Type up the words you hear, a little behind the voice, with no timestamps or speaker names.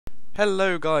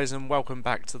Hello guys and welcome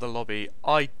back to the lobby.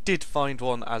 I did find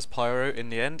one as Pyro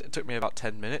in the end. It took me about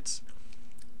 10 minutes.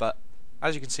 But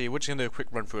as you can see, we're just going to do a quick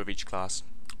run through of each class.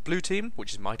 Blue team,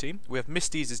 which is my team. We have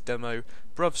Misty's as demo.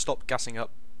 Bruv stop gassing up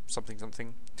something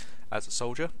something as a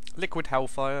soldier. Liquid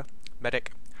Hellfire.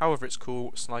 Medic. However it's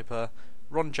cool. Sniper.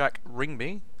 Ron Jack ring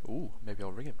me. Ooh, maybe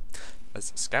I'll ring him.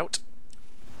 As scout.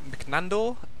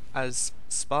 McNandor as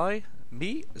spy.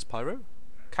 Me as Pyro.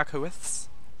 Cacoeths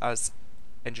as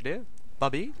engineer,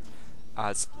 Bubby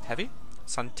as heavy,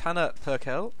 Santana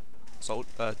Perkel,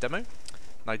 demo,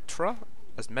 Nitra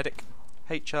as medic,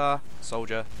 HR,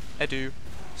 soldier, Edu,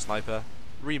 sniper,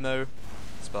 Remo,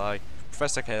 spy,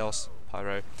 Professor Chaos,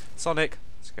 pyro, Sonic,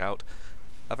 scout,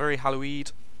 a very Halloween,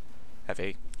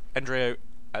 heavy, Endrio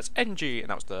as NG, and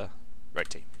that was the red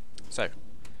team. So,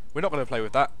 we're not going to play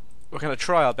with that, we're going to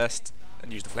try our best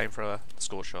and use the flamethrower, the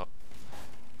score shot,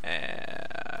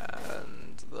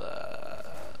 and the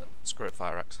screw it,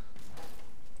 fire axe.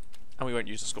 And we won't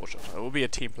use the score shot. It will be a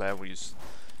team player. We'll use.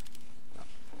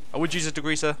 I would use a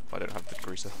degreaser, but I don't have the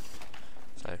degreaser.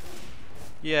 So,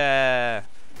 yeah.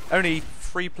 Only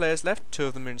 3 players left. 2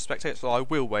 of them are in spectator. So I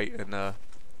will wait and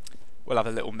we'll have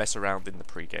a little mess around in the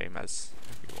pre-game as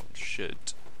everyone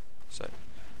should. So,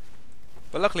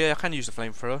 but luckily I can use the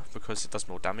flamethrower because it does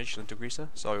more damage than degreaser.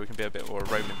 So we can be a bit more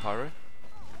Roman pyro.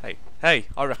 Hey, hey!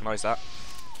 I recognise that.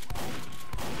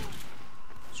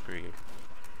 Screw you.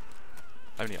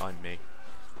 Only I'm me.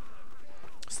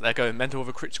 So they're going mental with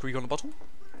a crit squeak on the bottle.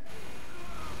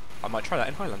 I might try that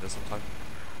in Highlander sometime.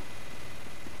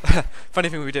 Funny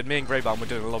thing we did, me and Greybound were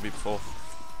doing a lobby before.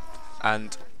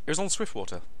 And it was on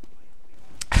Swiftwater.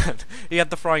 And he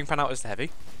had the frying pan out as the heavy.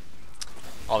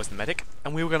 I was the medic.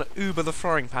 And we were going to Uber the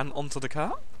frying pan onto the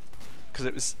car. Because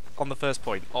it was on the first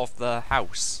point of the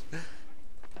house.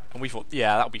 And we thought,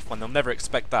 yeah, that'll be fun. They'll never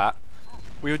expect that.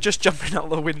 We were just jumping out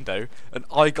the window, and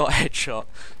I got a headshot.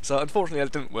 So unfortunately,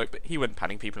 that didn't work. But he went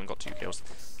panning people and got 2 kills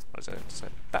on his own. So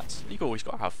that's you've always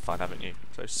got to have fun, haven't you?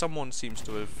 So someone seems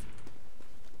to have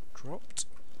dropped.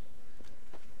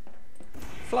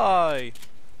 Fly,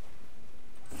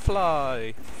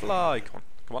 fly, fly! Come on,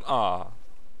 come on! Ah,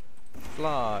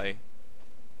 fly!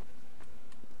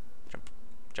 Jump,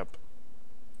 jump,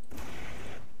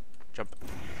 jump,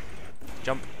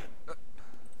 jump!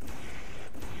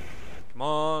 Come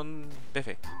on,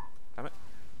 Biffy. Damn it.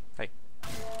 Hey.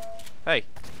 Hey.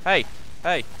 Hey.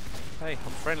 Hey. Hey,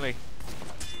 I'm friendly.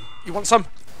 You want some?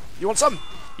 You want some?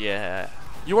 Yeah.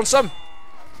 You want some?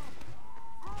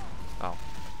 Oh.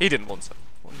 He didn't want some.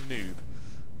 What a noob.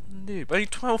 Noob. Only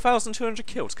 12,200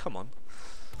 kills. Come on.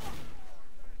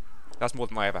 That's more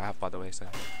than I ever have, by the way, so.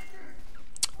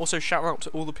 Also, shout out to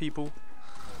all the people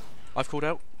I've called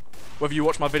out. Whether you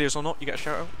watch my videos or not, you get a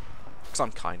shout out. Because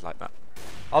I'm kind like that.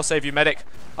 I'll save you, medic.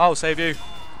 I'll save you.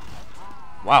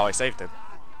 Wow, I saved him.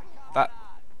 That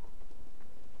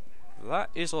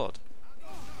is odd.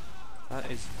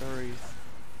 That is very,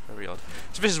 very odd.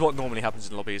 So this is what normally happens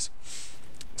in lobbies.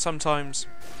 Sometimes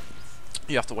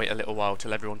you have to wait a little while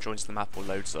till everyone joins the map or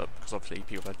loads up, because obviously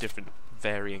people have different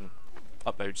varying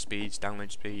upload speeds,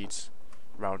 download speeds,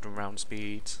 round and round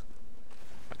speeds,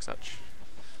 like such.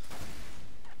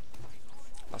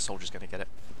 That soldier's gonna get it.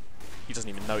 He doesn't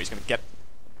even know he's gonna get it.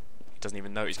 He doesn't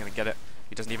even know he's gonna get it.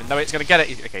 He doesn't even know he's gonna get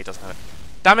it. Okay, he doesn't know it.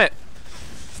 Damn it!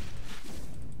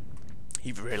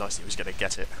 He realised he was gonna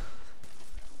get it.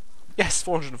 Yes,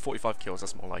 445 kills.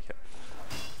 That's more like it.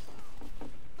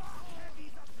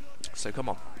 So come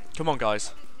on, come on,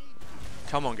 guys.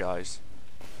 Come on, guys.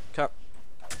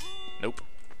 Nope.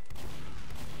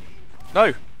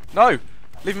 No, no.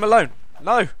 Leave him alone.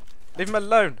 No, leave him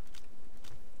alone.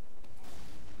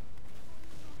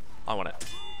 I want it.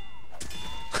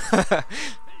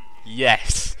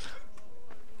 Yes!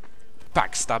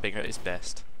 Backstabbing at its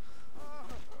best.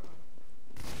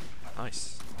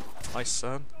 Nice. Nice,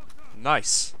 son.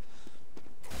 Nice.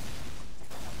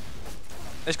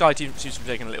 This guy seems to be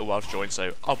taking a little while to join,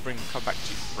 so I'll come back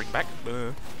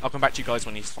to you guys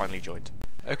when he's finally joined.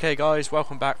 Okay guys,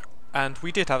 welcome back. And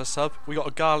we did have a sub. We got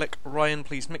a garlic. Ryan,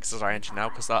 please mix as our engine now,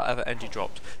 because that other engine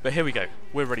dropped. But here we go.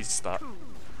 We're ready to start.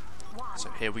 So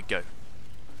here we go.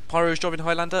 Pyro's job in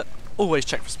Highlander, always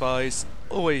check for spies,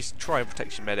 always try and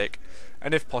protect your medic,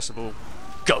 and if possible,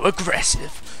 go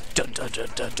aggressive! Dun dun dun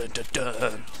dun dun dun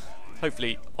dun!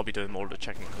 Hopefully, I'll be doing more of the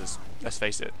checking, because, let's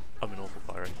face it, I'm an awful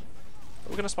Pyro. But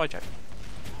we're going to spy check.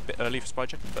 A bit early for spy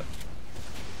checking, but...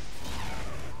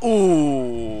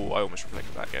 Ooh! I almost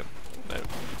reflected that again. No.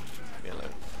 Leave me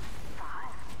alone.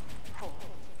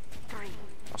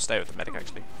 I'll stay with the medic,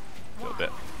 actually. A little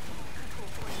bit.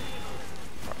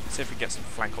 Right, see if we get some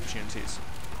flank opportunities.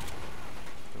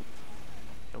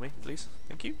 Kill me, please.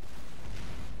 Thank you.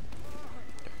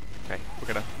 Okay, we're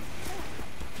gonna...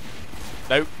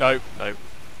 No, no, no.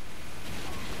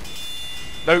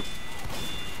 Nope.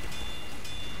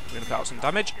 We're gonna put out some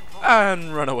damage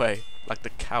and run away like the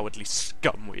cowardly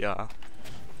scum we are.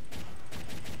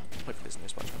 Hopefully there's no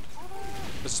spider around.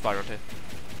 There's a spider around here.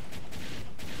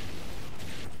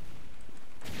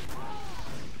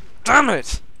 Damn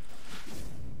it!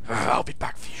 I'll be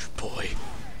back for you, boy.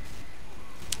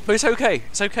 But it's okay.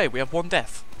 It's okay. We have one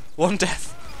death. One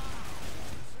death.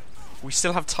 We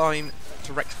still have time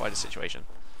to rectify the situation.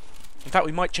 In fact,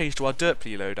 we might change to our dirt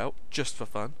plea loadout just for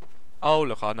fun. Oh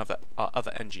look, our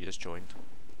other NG has joined.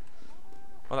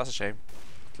 Well, that's a shame.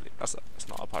 That's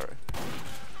not our Pyro.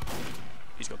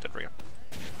 He's got dead ringer.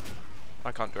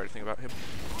 I can't do anything about him.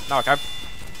 Now I can.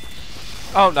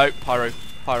 Oh no, Pyro.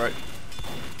 Pyro.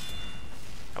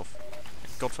 Health.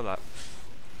 Thank God for that.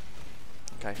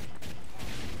 Okay.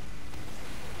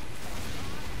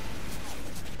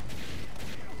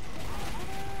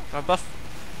 Can I have a buff?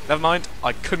 Never mind,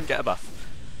 I couldn't get a buff.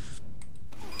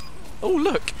 Oh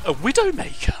look, a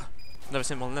Widowmaker! Never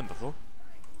seen one of them before.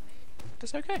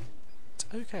 It's okay. It's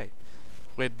okay.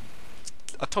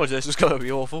 I told you this was going to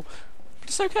be awful, but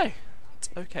it's okay. It's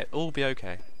okay. It'll all be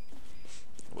okay.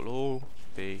 It will all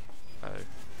be okay.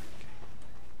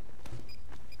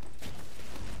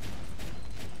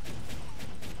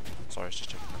 Sorry, I was just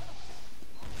checking that.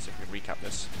 See if we can recap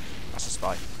this. That's a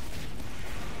spy.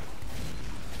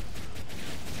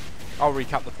 I'll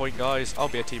recap the point, guys. I'll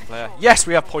be a team player. Yes,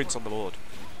 we have points on the board.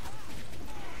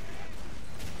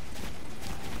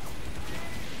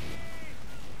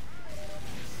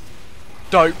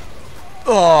 Dope.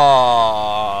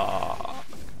 Oh,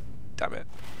 damn it.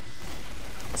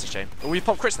 That's a shame. But we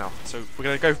pop crits now, so we're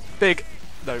gonna go big.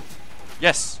 No.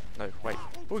 Yes. No. Wait.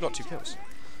 But we got 2 kills.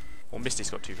 Well,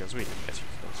 Misty's got 2 kills. We didn't get 2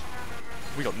 kills.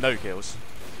 We got no kills.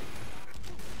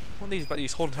 What are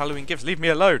these Haunted Halloween gifts? Leave me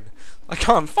alone. I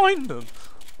can't find them.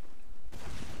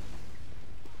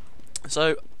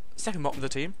 So, second bottom of the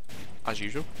team, as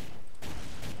usual.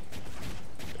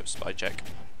 Bit of spy check.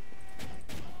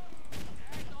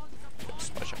 Bit of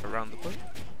spy check around the point.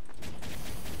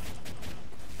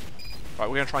 Right,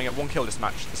 we're going to try and get 1 kill this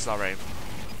match. This is our aim.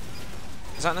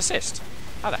 Is that an assist?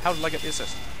 How the hell did I get the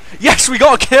assist? Yes, we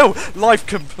got a kill! Life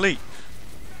complete.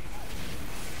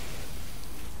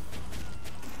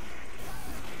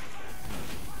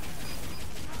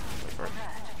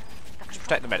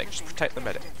 Protect the medic, just protect the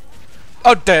medic.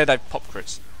 Oh dear, they've popped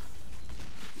crits.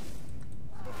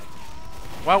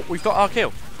 Well, we've got our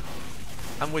kill.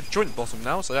 And we're joint bottom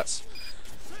now, so that's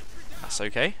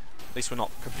okay. At least we're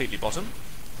not completely bottom.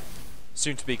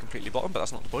 Soon to be completely bottom, but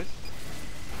that's not the point.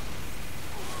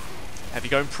 Heavy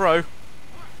going pro.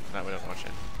 No, we don't watch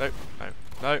it. No, no,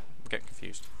 no. We're getting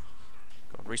confused.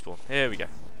 Go on, respawn. Here we go.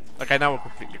 Okay, now we're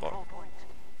completely bottom.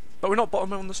 But we're not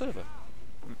bottom on the server.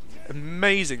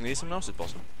 Amazingly, someone else is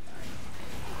bottom.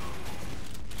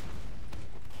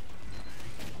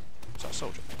 Is that a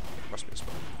soldier? Must be a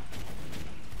spy.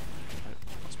 No,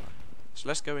 not a spy. So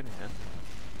let's go in here.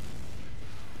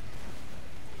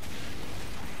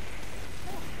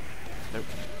 Nope.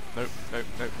 Nope. Nope.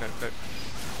 Nope. Nope. Nope.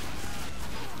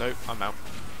 Nope. I'm out.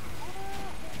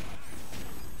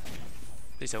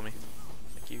 Please tell me.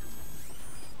 Thank you.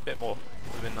 Bit more.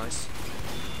 Would have been nice.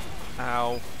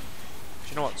 Ow.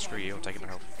 You know what? Screw you, I'm taking the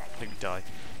health. I think we die.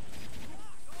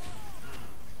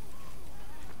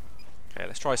 Okay,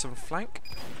 let's try some flank.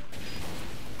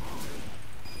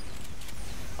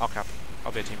 I'll cap.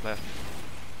 I'll be a team player.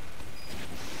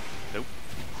 Nope.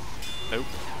 Nope.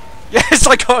 Yes,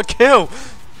 I got a kill!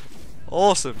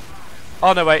 Awesome.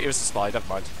 Oh no, wait, it was a spy, never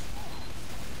mind.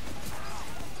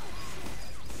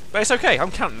 But it's okay,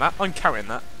 I'm counting that. I'm counting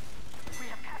that.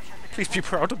 Please be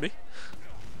proud of me.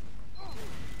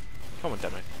 Come on,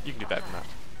 Demo. You can do better than that.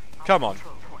 Come on.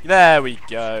 There we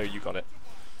go. You got it.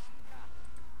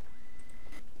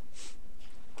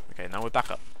 Okay, now we're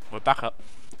back up. We're back up.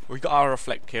 We got our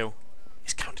reflect kill.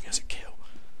 It's counting as a kill.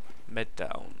 Med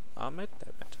down. Med?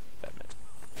 No, med. Better med.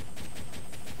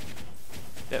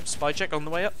 Yep, spy check on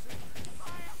the way up.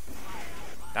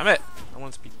 Damn it! I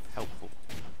want to be helpful.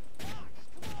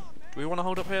 Do we want to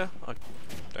hold up here? I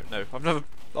don't know.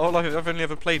 I've only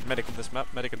ever played medic on this map,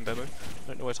 medic and demo. I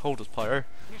don't know where to hold us, Pyro.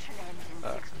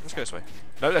 Let's go this way.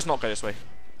 No, let's not go this way.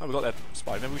 Oh, we got that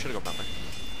spy. Maybe we should have gone that way.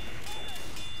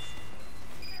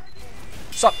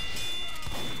 Sup?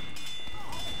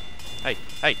 Hey,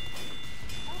 hey.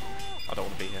 I don't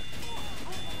want to be here.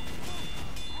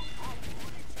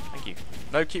 Thank you.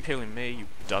 No, keep healing me, you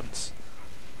dunce.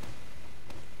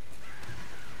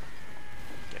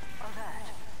 Okay.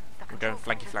 We're going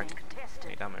flanky flank.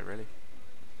 Need ammo, really.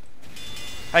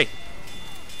 Hey!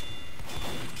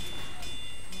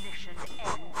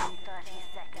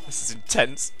 This is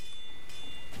intense.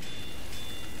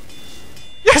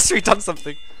 Yes, we've done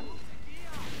something!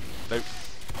 Nope.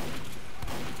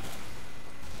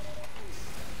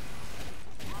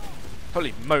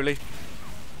 Holy moly.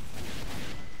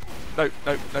 No,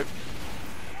 no, no.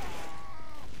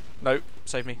 No,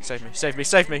 save me, save me, save me,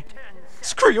 save me!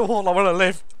 Screw you all, I wanna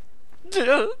live!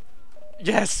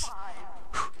 Yes!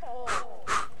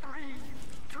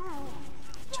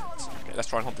 Okay, let's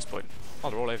try and hunt this point. Oh,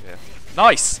 they're all over here.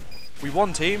 Nice! We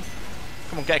won, team!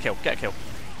 Come on, get a kill, get a kill.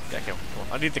 Get a kill, come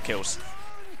on, I need the kills.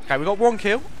 Okay, we got 1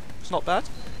 kill. It's not bad.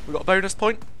 We got a bonus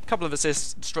point, a couple of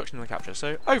assists, destruction and the capture.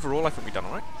 So, overall, I think we've done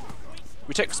alright.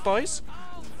 We checked for spies.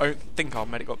 I don't think our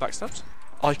medic got backstabbed.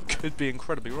 I could be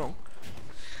incredibly wrong.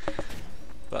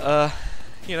 But,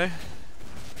 you know.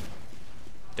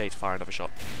 Day to fire another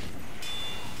shot.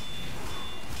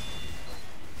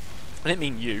 I didn't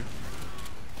mean you.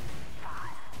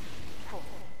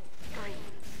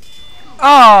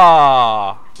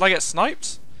 Ah! Did I get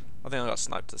sniped? I think I got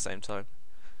sniped at the same time.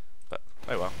 But,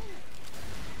 oh well.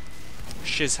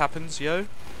 Shiz happens, yo.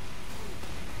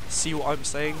 See what I'm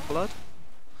saying, blood?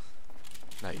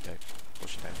 No, you don't. Of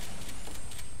course you don't.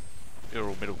 You're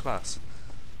all middle class.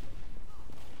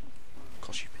 Of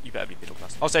course, you better be middle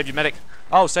class. I'll save you, medic.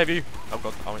 I'll save you. Oh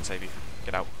god, I won't save you.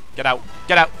 Get out. Get out.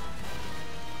 Get out.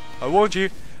 I warned you.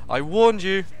 I warned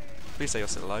you. Please say you're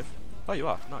still alive. Oh, you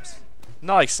are. Nice.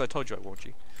 Nice. I told you I warned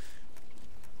you.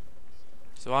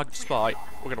 So our spy.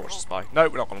 We're gonna watch the spy. No,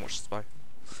 we're not gonna watch the spy.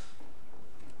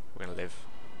 We're gonna live.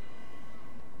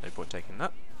 No point taking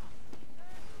that.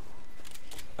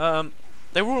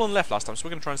 They were all on the left last time, so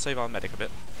we're gonna try and save our medic a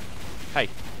bit. Hey.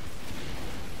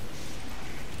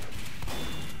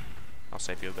 I'll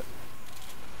save you a bit.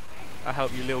 I'll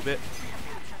help you a little bit.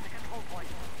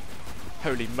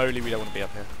 Holy moly, we don't want to be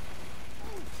up here.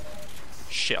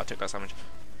 Shit, I took that damage.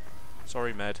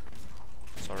 Sorry, Med.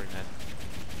 Sorry, Med.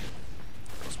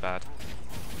 That was bad.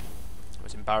 It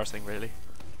was embarrassing, really.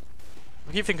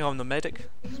 I keep thinking I'm the medic.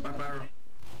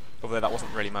 Although that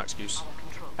wasn't really my excuse.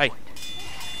 Hey!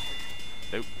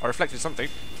 Nope, I reflected something.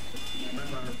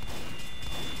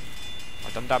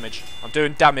 I've done damage. I'm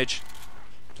doing damage.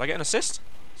 Did I get an assist?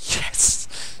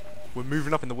 Yes! We're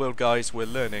moving up in the world, guys. We're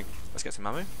learning. Let's get some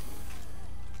ammo.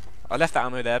 I left that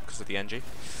ammo there because of the NG.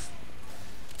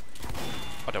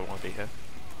 I don't want to be here.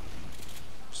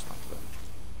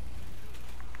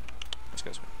 Let's go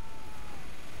this way.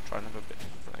 Try and have a bit of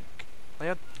flank. They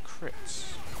had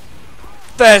crits.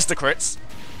 There's the crits!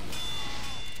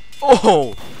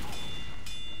 Oh!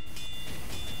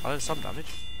 I did some damage.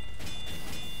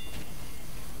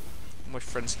 My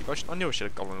friends keep. I knew I should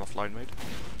have gone on offline mode.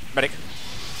 Medic!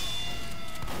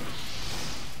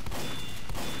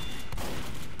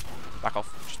 Back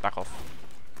off. Just back off.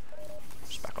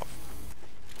 Just back off.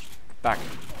 Just back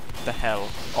the hell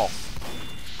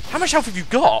off. How much health have you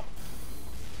got?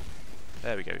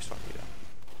 There we go, he's fucking down.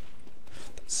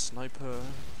 That sniper.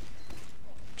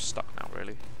 I'm stuck now,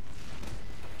 really.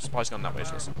 Spy's gone that way,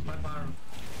 so let's go back.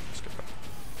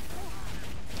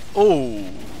 Oh!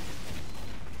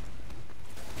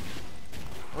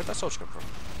 Where'd that soldier come from?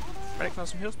 Medic, can I have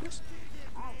some heals, please?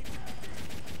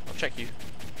 I'll check you.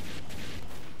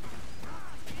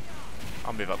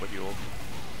 I'll move up with you all.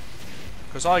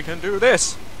 Because I can do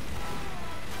this!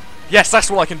 Yes, that's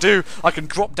what I can do! I can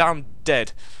drop down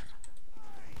dead.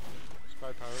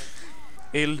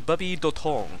 Il Bubby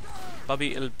Doton.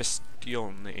 Bubby il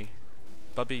Bestione.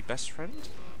 Bubby best friend?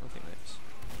 I think that is.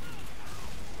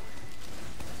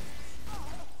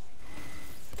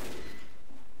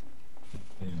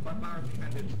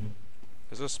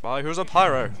 There's a spy who's a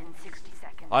pyro.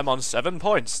 I'm on 7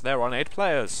 points. They're on 8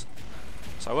 players.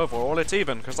 So overall it's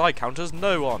even, because I count as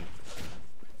no one.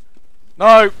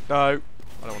 No! No!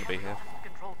 I don't want to be here.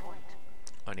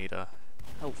 I need a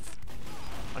health.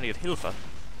 I need a Hilfer.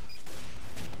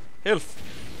 Hilf!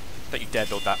 Don't you dare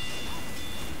build that.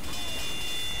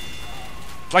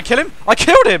 Did I kill him? I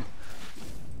killed him!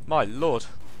 My lord.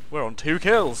 We're on 2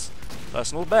 kills.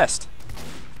 Personal best.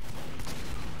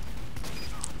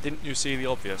 Didn't you see the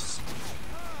obvious?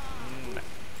 No.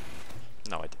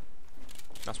 No, I didn't.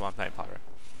 That's why I'm playing Pyro.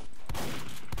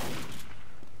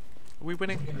 Are we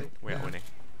winning? We are winning.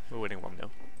 We're winning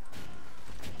 1-0.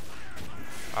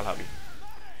 I'll help you.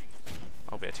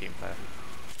 I'll be a team player.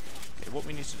 Okay, what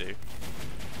we need to do...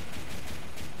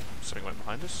 Something went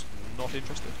behind us. Not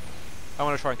interested. I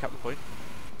want to try and cap the point.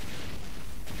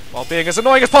 While being as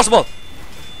annoying as possible!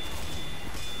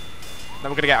 Then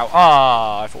we're going to get out.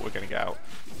 Ah, I thought we were going to get out.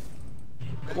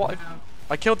 What?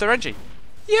 I killed their NG.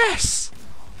 Yes!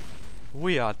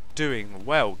 We are doing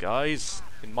well, guys.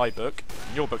 In my book.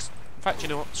 In your books. In fact, you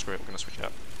know what? Screw it, we're going to switch it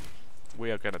up.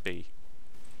 We are going to be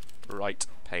right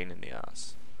pain in the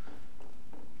ass.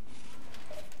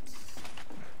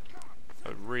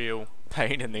 A real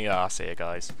pain in the ass here,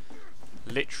 guys.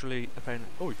 Literally a pain.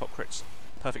 Oh, we pop crits.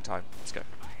 Perfect time. Let's go.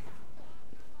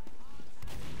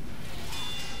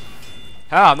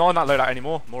 Ah, I'm not on that loadout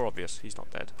anymore. More obvious. He's not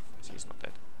dead. He's not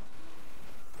dead.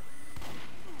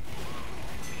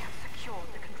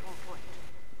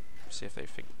 See if they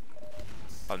think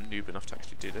I'm noob enough to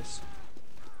actually do this.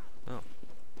 Oh.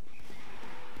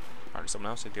 Apparently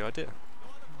someone else had the idea.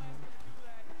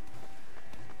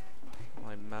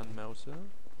 My man melter.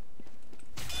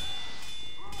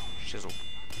 Shizzle.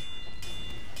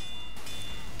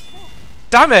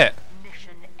 Damn it!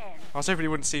 I was hoping he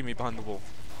wouldn't see me behind the wall.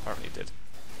 Apparently he did.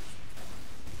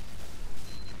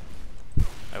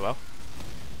 Oh well.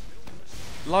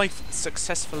 Life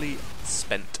successfully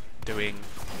spent doing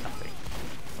nothing.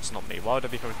 That's not me. Why would I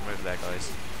be coming from over there,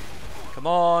 guys? Come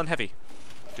on, heavy.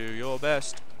 Do your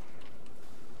best.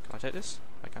 Can I take this?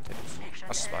 I can take this.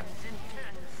 That's a spy.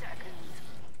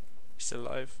 He's still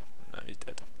alive? No, he's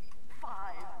dead.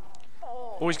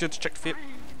 Always good to check the fit.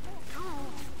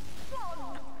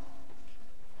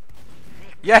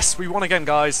 Yes, we won again,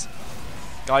 guys.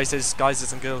 Guyses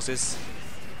and girlses.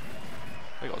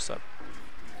 They got a sub.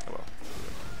 Oh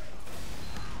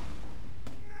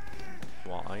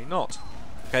well. Why not?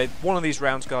 Okay, one of these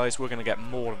rounds, guys, we're going to get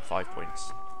more than 5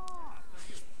 points.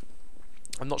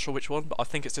 I'm not sure which one, but I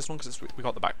think it's this one because we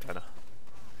got the back burner.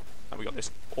 And we got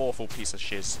this awful piece of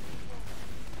shiz.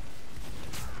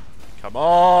 Come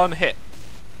on, hit.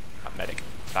 That medic.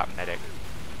 That medic.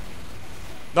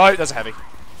 No, there's a heavy.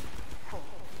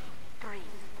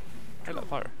 Hey, look,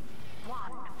 Pyro.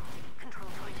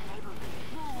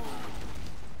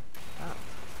 Ah.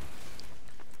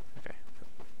 Okay.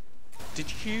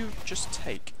 Did you just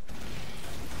take?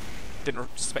 Didn't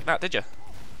suspect that, did you?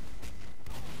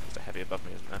 There's a heavy above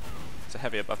me, isn't there? There's a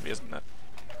heavy above me, isn't there?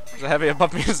 There's a heavy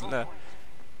above me, isn't there?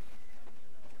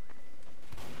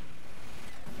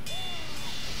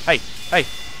 Hey! Hey!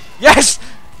 Yes!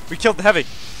 We killed the heavy!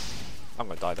 I'm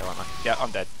gonna die though, aren't I? Yeah,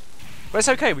 I'm dead. But it's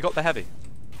okay, we got the heavy.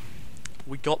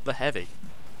 We got the heavy.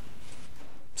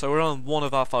 So we're on one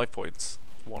of our 5 points.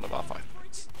 One of our 5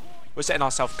 points. We're setting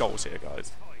ourselves goals here,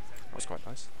 guys. That was quite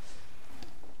nice.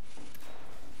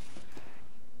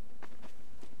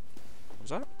 What was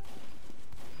that?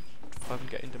 Fun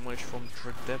getting demolished from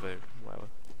Dredevo. Well,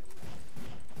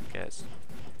 who cares?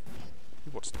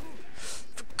 What's that?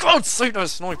 For God's sake, no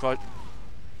sniper!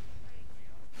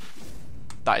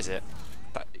 That is it.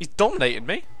 He's dominating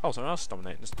me. Oh, someone else is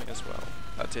dominating me as well.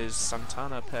 That is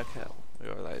Santana Perkel.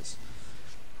 Whoever that is.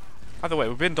 Either way,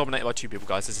 we've been dominated by 2 people,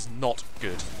 guys. This is not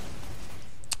good.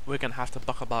 We're going to have to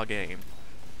buck up our game.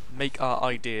 Make our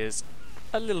ideas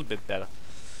a little bit better.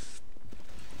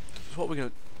 So what we're going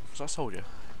to... Was that a soldier?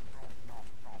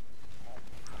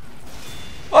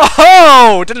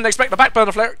 Oh! Didn't expect the back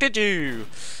burner flare, did you?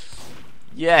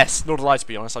 Yes, nor did I, to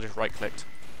be honest. I just right-clicked.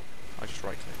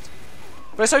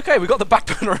 But it's okay, we got the back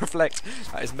burner reflect.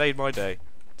 That has made my day.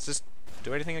 Does this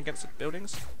do anything against the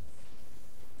buildings?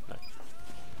 No.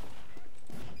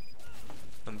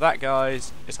 And that,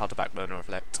 guys, is how to back burner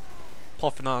reflect.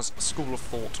 Pothinar's School of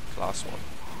Thought class 1.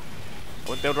 I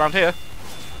wouldn't build around here.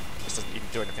 This doesn't even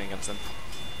do anything against them.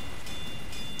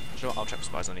 Sure, I'll check for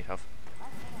spies on any health.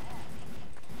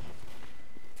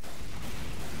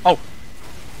 Oh!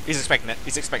 He's expecting it.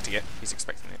 He's expecting it. He's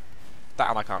expecting it. That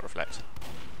and I can't reflect.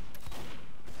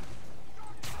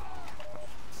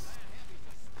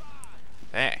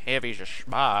 That heavy's a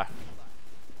spy.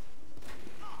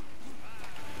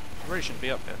 I really shouldn't be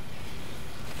up here.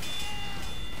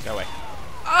 Go away.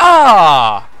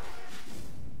 Ah!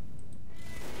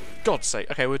 God's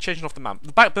sake. Okay, we're changing off the map.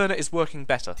 The back burner is working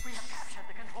better.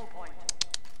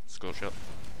 Skull shot.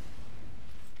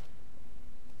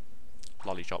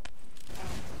 Lolly chop.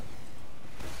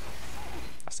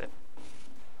 That's it.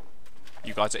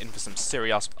 You guys are in for some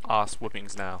serious ass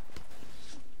whoopings now.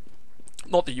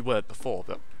 Not that you were before,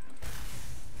 but...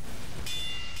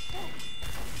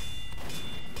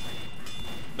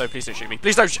 No, please don't shoot me.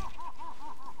 Please don't shoot!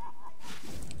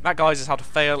 That, guys, is how to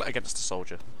fail against a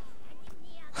soldier.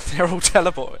 They're all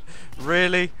teleported.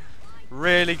 Really?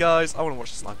 Really, guys? I want to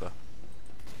watch the sniper.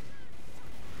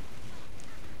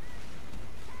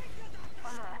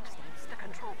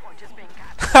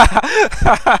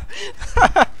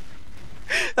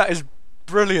 That is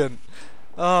brilliant.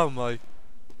 Oh my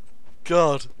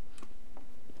God.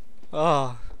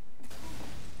 Oh,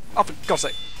 for God's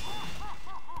sake.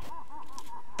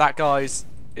 That, guys,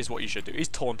 is what you should do. He's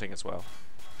taunting as well,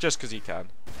 just because he can.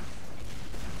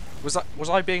 Was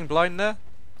I being blind there,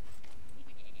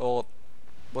 or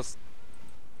was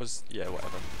yeah,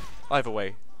 whatever. Either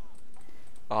way.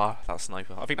 Ah, that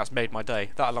sniper. I think that's made my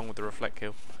day. That along with the reflect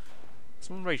kill.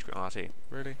 Someone rage quit RT.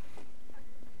 Really?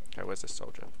 Okay, where's this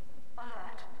soldier?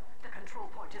 Alert. The control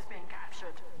point is being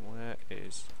captured. Where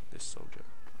is this soldier?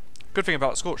 Good thing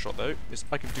about Scorch Shot though is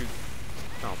I can do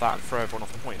that and throw everyone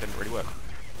off the point. It didn't really work.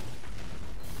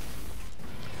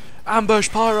 Ambush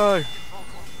Pyro! Mission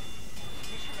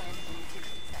ends in 60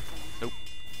 seconds. Nope.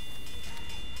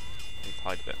 Need to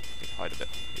hide a bit. Need to hide a bit.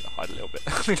 Need to hide a little bit.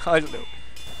 Need to hide a little.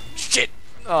 Shit!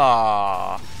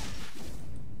 Ah.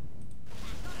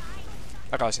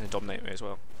 That guy's gonna dominate me as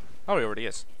well. Oh, he already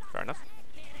is. Fair enough.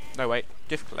 No, wait.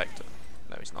 Gift collector.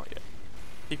 No, he's not yet.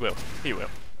 He will. He will.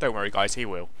 Don't worry, guys. He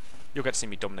will. You'll get to see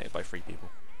me dominated by 3 people.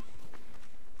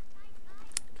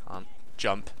 Can't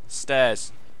jump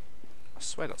stairs. I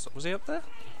swear that's... Was he up there?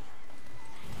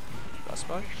 That's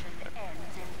fine. Mission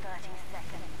ends in 30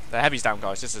 seconds. The heavy's down,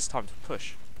 guys. This is time to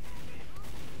push.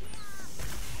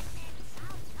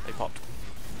 They popped.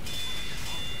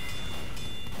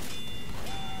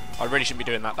 I really shouldn't be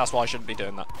doing that. That's why I shouldn't be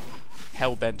doing that.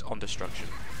 Hell-bent on destruction.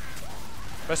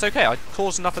 But it's okay. I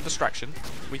caused enough of distraction.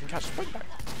 We can catch the point back.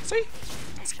 See?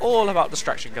 It's all about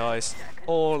distraction, guys.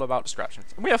 All about distractions.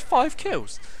 And we have 5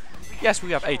 kills. Yes,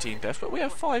 we have 18 deaths, but we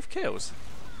have 5 kills.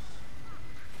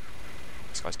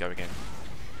 This guy's going in.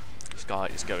 This guy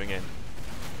is going in.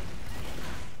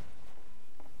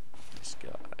 This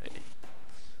guy.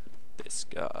 This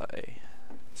guy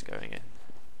is going in.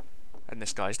 And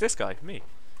this guy's this guy, me.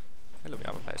 Hey, look, we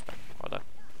have a player's back. Well done.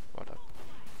 Well done.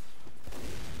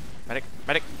 Medic!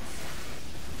 Medic!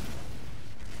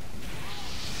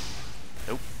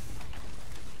 Nope.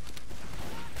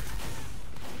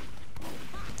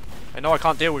 I know I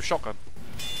can't deal with shotgun.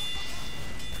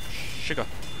 Sugar.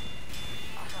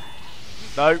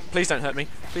 No, please don't hurt me.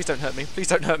 Please don't hurt me. Please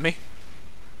don't hurt me.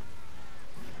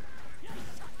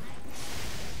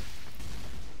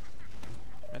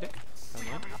 Medic? Don't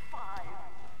mind.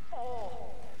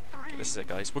 Okay, this is it,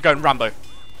 guys. We're going Rambo.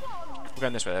 We're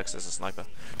going this way because there's a sniper.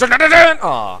 Dun dun dun dun!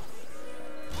 Ah.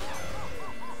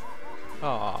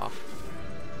 Ah.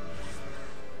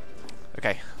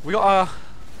 Okay, we got our...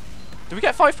 Did we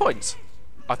get 5 points?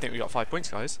 I think we got 5 points,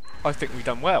 guys. I think we've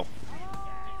done well.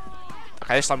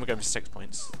 Okay, this time we're going for 6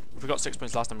 points. If we got 6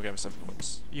 points last time, we're going for 7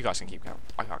 points. You guys can keep count.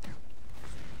 I can't count.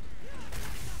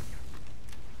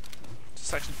 Does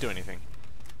this actually do anything?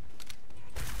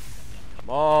 Come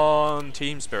on,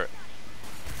 team spirit.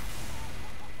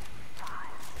 5,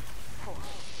 4,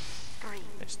 3,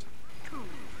 Missed. 2,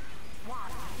 1.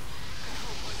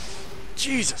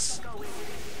 Jesus!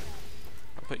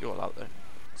 I'll put you all out there,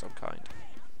 because I'm kind.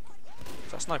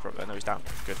 Is that a sniper up there? No, he's down.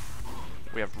 Good.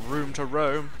 We have room to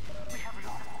roam.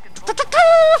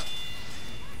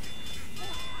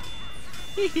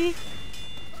 Hee hee.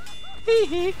 Hee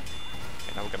hee. Okay,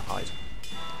 now we're gonna hide.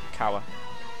 Cower.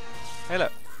 Hey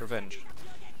look, revenge.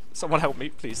 Someone help me,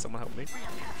 please, someone help me.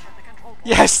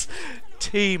 Yes!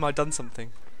 Team, I've done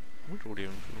something. We're already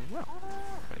doing well.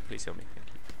 Right, please help me, thank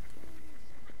you.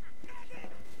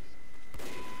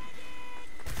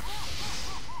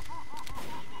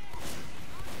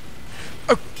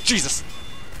 Oh, Jesus!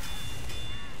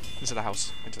 Into the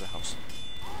house, into the house.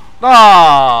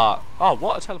 Ah! Oh,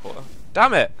 what a teleporter.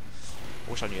 Damn it!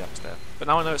 I wish I knew that was there. But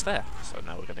now I know it's there. So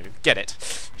now we're gonna get it.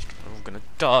 We're all gonna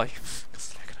die.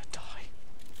 Because they're gonna die.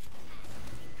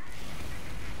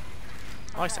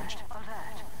 Nice engine.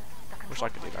 Wish I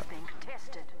could do that.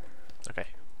 Okay.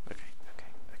 Okay. Okay.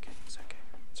 Okay. It's okay.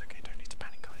 It's okay. Don't need to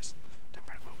panic, guys. Don't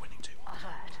panic. We're winning too.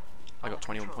 I got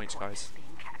 21 points, guys.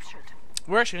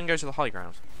 We're actually gonna go to the high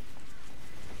ground.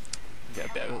 Get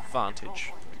a bit of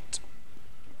advantage.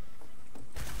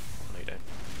 No, you don't.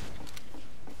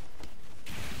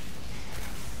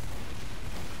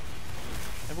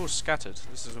 They're all scattered.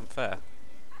 This is unfair.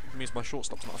 It means my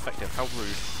shortstop's not effective. How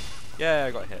rude. Yeah,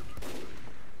 I got hit.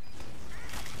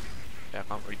 Yeah, I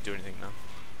can't really do anything now.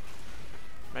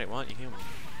 Mate, why don't you heal me?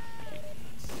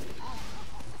 Thank you.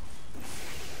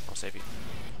 I'll save you.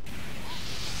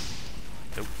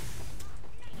 Nope.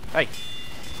 Hey!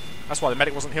 That's why the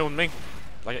medic wasn't healing me.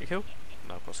 Did I get a kill?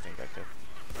 No, of course I didn't get a kill.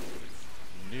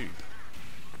 Noob.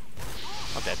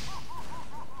 I'm dead.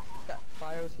 That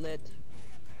Pyro's lit.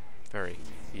 Very.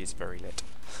 He is very lit.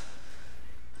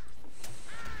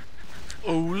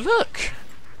 Oh, look!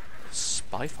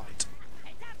 Spy fight.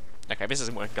 Okay, this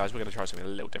isn't working, guys. We're going to try something a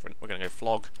little different. We're going to go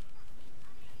flog.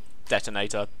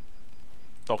 Detonator.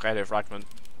 Tornado fragment.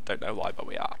 Don't know why, but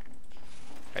we are.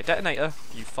 Okay, detonator.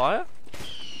 You fire.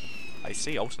 I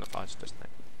see alternate fires, doesn't it?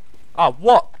 Ah,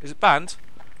 what? Is it banned?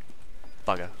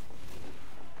 Bugger.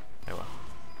 Oh well.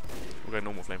 We'll go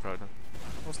normal flamethrower then.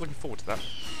 I was looking forward to that.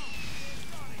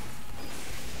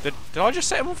 Did I just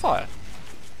set him on fire?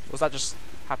 Or was that just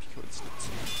happy coincidence?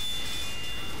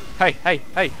 Hey, hey,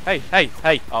 hey, hey, hey,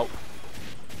 hey! Oh.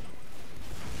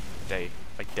 Dave.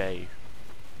 Like Dave.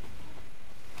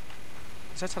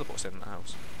 Is there teleports in the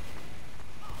house?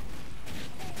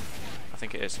 I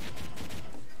think it is.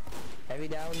 Heavy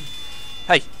down.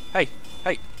 Hey! Hey!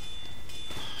 Hey!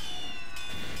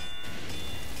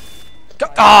 Go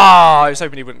ah! I was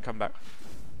hoping he wouldn't come back.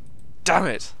 Damn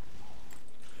it!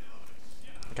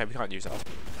 Okay, we can't use that.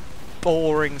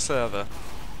 Boring server.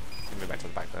 I'm gonna go back to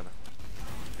the back burner.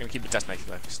 I'm gonna keep the detonator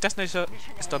though. Because detonator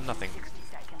has done nothing. 60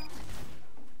 seconds.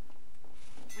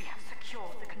 We have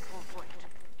secured the control point.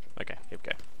 Okay, here we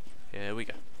go. Here we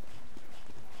go.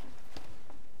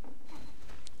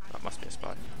 That must be a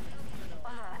spy.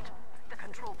 Alert. The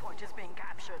control point is being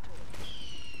captured.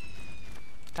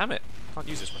 Damn it! Can't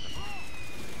use this weapon.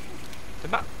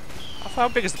 Did that? How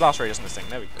big is the blast radius on this thing?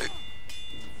 There we go.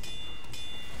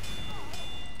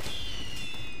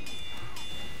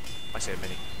 I say a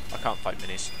mini. I can't fight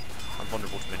minis. I'm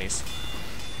vulnerable to minis.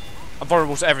 I'm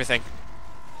vulnerable to everything.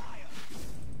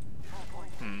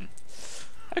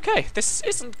 Okay, this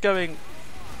isn't going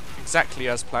exactly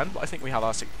as planned, but I think we have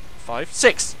our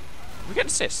 6. We get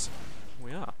assists.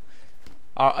 We are.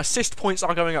 Our assist points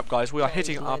are going up, guys. We are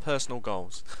hitting our personal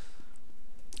goals.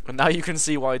 And now you can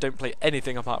see why I don't play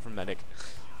anything apart from medic.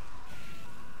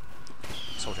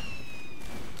 Soldier.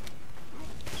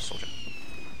 Soldier.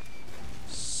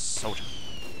 Soldier.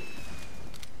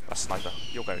 That's sniper.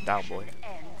 You're going down, boy.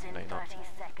 Ends in No, you're not. 30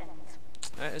 seconds.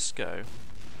 Let's go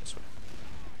this way.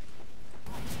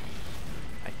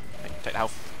 Hey, hey, take the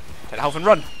health. Take the health and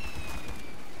run!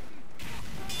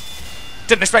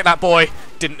 Didn't expect that, boy!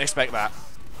 Didn't expect that.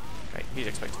 Okay, he's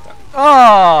expected that.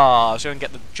 Ah! So I can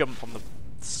get the jump on the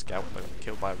scout that got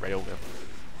killed by a railgun.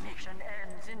 Mission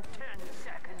ends in 10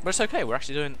 seconds. But it's okay, we're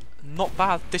actually doing not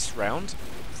bad this round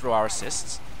through our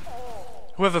assists.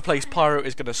 Whoever plays Pyro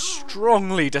is going to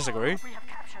strongly disagree. We have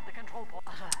captured the control point.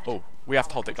 Alert. Oh, we have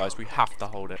to hold it, guys. We have to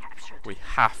hold it. We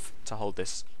have to hold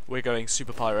this. We're going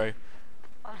Super Pyro.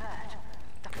 Alert.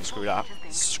 The Okay, control screw that. point is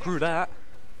being Screw that.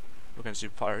 We're going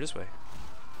Super Pyro this way.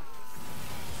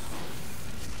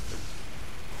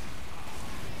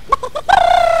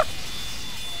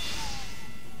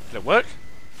 Did it work?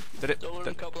 Did it?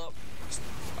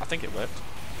 I think it worked.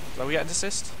 Did we get an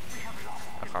assist?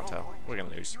 I can't tell. We're going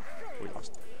to lose. We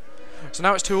lost. So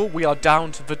now it's 2-2. We are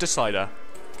down to the decider.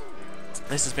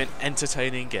 This has been an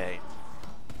entertaining game.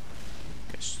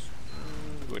 Okay,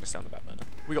 we're going to stay on the back burner.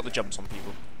 We got the jumps on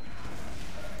people.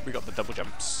 We got the double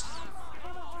jumps.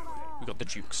 We got the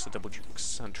jukes, the double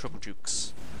jukes, and triple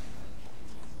jukes.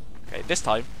 Okay, this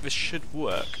time, this should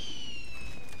work.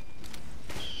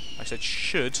 I said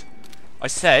should. I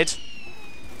said...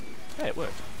 Yeah, it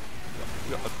worked.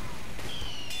 We got the...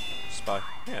 Spy.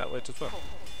 Yeah, that worked as well.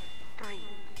 3,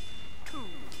 2,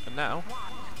 And now... 1.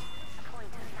 The point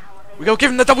is now available. We go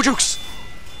give him the double jukes!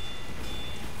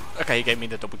 Okay, he gave me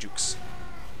the double jukes.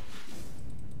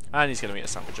 And he's going to eat a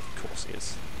sandwich, of course he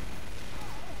is.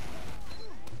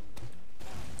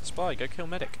 Spy, go kill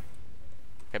medic.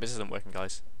 Okay, this isn't working,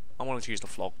 guys. I wanted to use the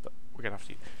flog, but we're going to have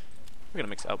to... We're going to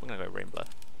mix it up. We're going to go rain blow.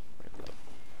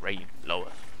 Rain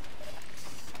blower.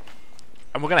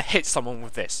 And we're going to hit someone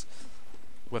with this.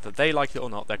 Whether they like it or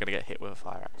not, they're going to get hit with a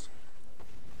fire axe.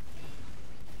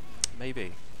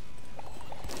 Maybe.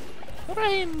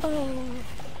 Rainbow!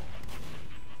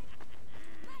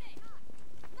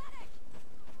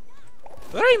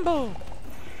 Rainbow!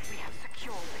 We have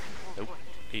secured the control Nope. point.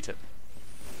 Eat it.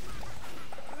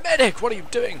 Medic, what are you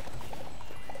doing?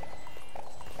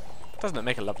 Doesn't it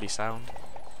make a lovely sound?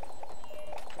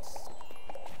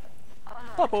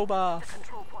 Alert. Bubble The bath.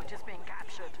 control point is being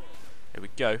captured. Here we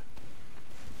go.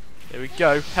 There we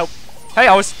go. Help. Hey,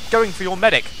 I was going for your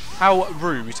medic. How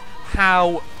rude.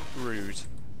 How rude.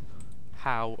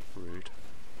 How rude.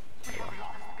 We have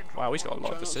lost the control Wow, he's got a lot Try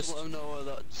of not to assists. let him know where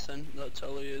that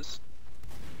telly is.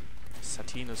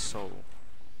 Satina's soul.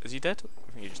 Is he dead?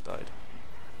 I think he just died.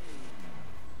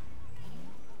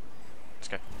 Let's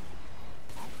go.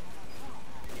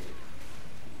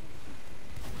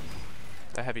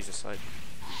 The heavy's this side.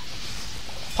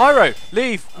 Pyro!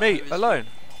 Leave me alone!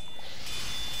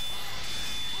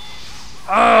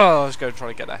 Oh, I was going to try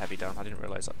to get that heavy down. I didn't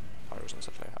realise that Pyro was on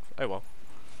such low health. Oh well.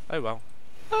 Oh well.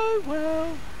 Oh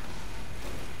well.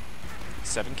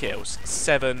 7 kills.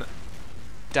 7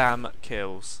 damn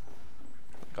kills.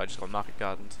 Guy just got market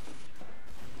gardened.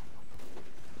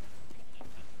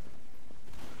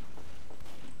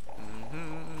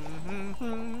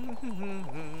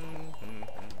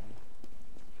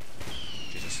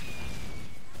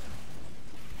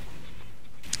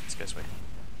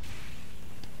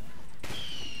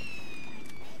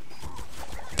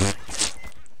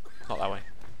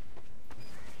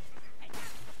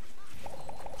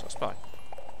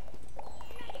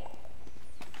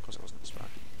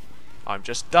 I'm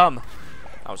just dumb.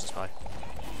 That was a spy.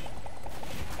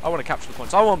 I want to capture the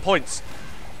points. I want points.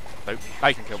 Nope,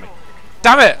 they can kill me.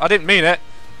 Damn it! I didn't mean it.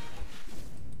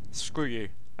 Screw you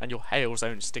and your hail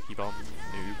zone sticky bomb,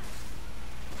 noob.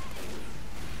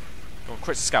 Come on,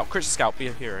 crit the scout. Crit the scout. Be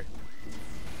a hero.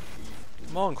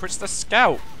 Come on, crit the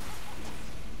scout.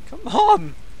 Come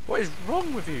on. What is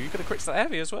wrong with you? You could have crit that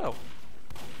heavy as well.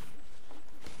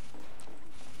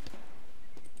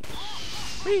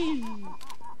 Whee!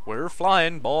 We're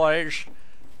flying, boys.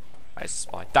 That is a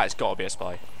spy. That has got to be a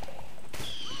spy.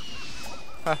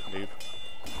 Ha, noob.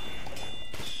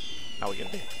 How are we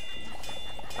gonna do?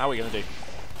 How are we gonna do?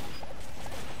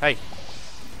 Hey!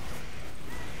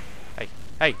 Hey!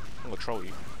 Hey! I'm gonna troll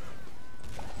you.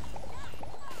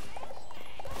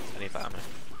 Any of that ammo?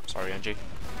 Sorry, Angie.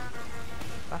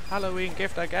 A Halloween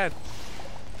gift again!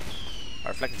 I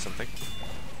reflected something.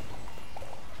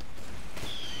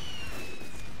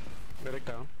 Let it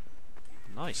go.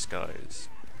 Nice, guys.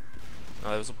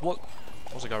 There was a what?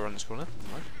 Was a guy around this corner?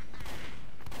 Right.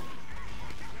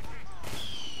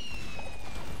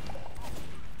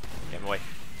 Get him away.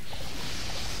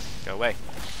 Go away.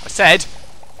 I said!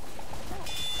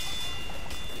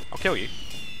 I'll kill you.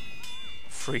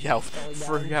 Free health.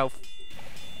 Free health.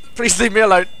 Please leave me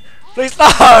alone. Please,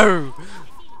 no!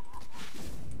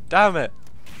 Damn it.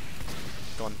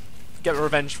 Go on. Get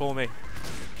revenge for me.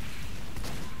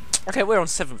 Okay, we're on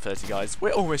 730, guys.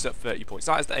 We're almost at 30 points.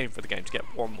 That is the aim for the game, to get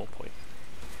one more point.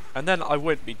 And then I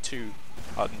won't be too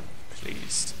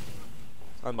unpleased.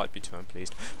 I might be too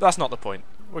unpleased. But that's not the point.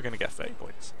 We're going to get 30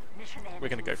 points. We're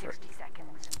going to go for it.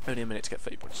 Only a minute to get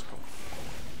 30 points. Cool.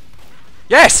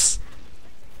 Yes!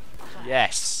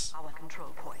 Yes! Our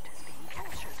control point is being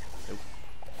captured. Nope.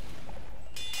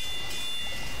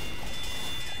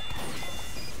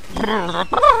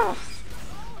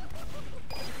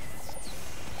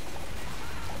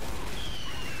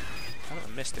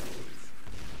 I missed it.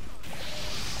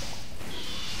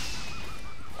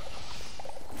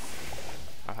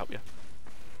 I'll help you.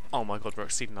 Oh my god, we're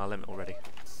exceeding our limit already.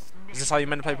 Is this how you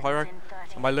meant to play Pyro?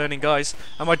 Am I learning, guys?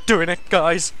 Am I doing it,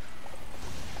 guys?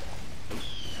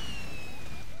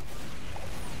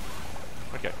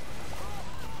 Okay.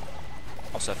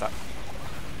 I'll serve that.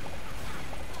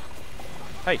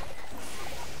 Hey!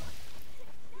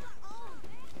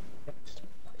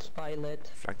 Spy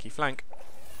lit. Flanky flank.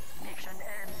 Mission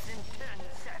ends in 10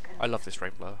 seconds. I love this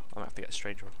rain blower. I'm gonna have to get a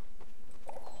strange one.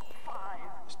 5,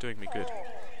 It's doing me good. 3,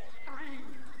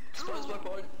 Spy's my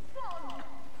point. 1.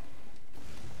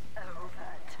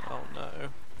 Overtime. Oh no.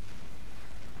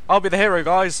 I'll be the hero,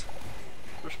 guys!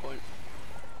 First point.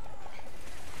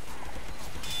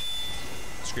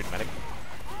 Screw the medic.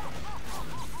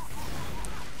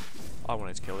 I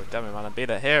wanted to kill the demo man and be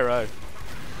the hero.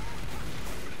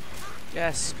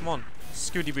 Yes, come on.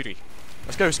 Scooty booty.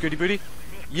 Let's go, Scooty booty.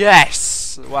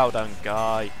 Yes! Well done,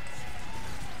 guy.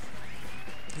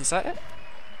 Is that it?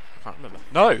 I can't remember.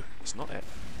 No, it's not it.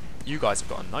 You guys have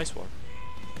got a nice one.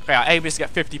 Okay, our aim is to get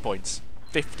 50 points.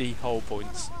 50 whole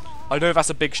points. I know that's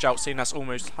a big shout, seeing that's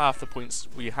almost half the points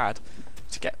we had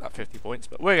to get that 50 points,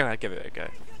 but we're going to give it a go.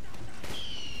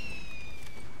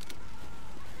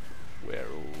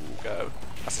 We'll go.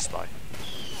 That's a spy.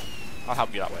 I'll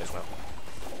help you that way as well.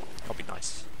 I'll be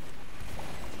nice.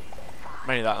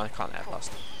 Mainly that, I can't air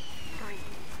blast.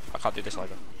 I can't do this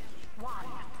either.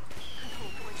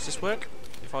 Does this work?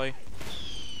 If I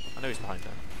know he's behind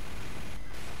there.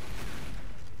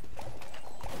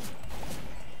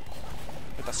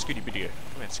 With that Scooty video.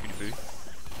 Come here, Scooty Boo.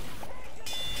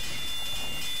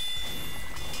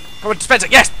 Come on, dispenser!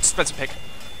 Yes! Dispenser pick!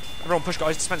 Everyone push,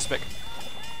 guys, dispenser pick.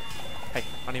 Hey,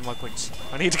 I need my points.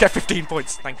 I need to get 15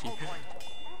 points, thank you.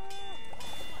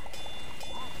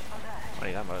 I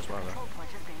need ammo as well, though.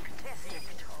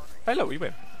 Hey, look, we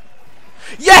win.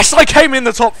 Yes! I came in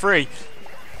the top 3!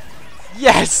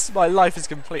 Yes! My life is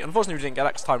complete. Unfortunately, we didn't get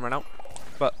X time run out.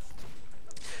 But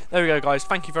there we go, guys.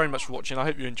 Thank you very much for watching. I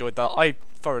hope you enjoyed that. I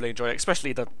thoroughly enjoyed it,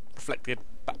 especially the reflected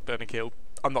backburner kill.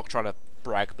 I'm not trying to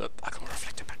brag, but I got a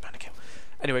reflected backburner kill.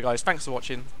 Anyway, guys, thanks for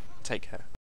watching. Take care.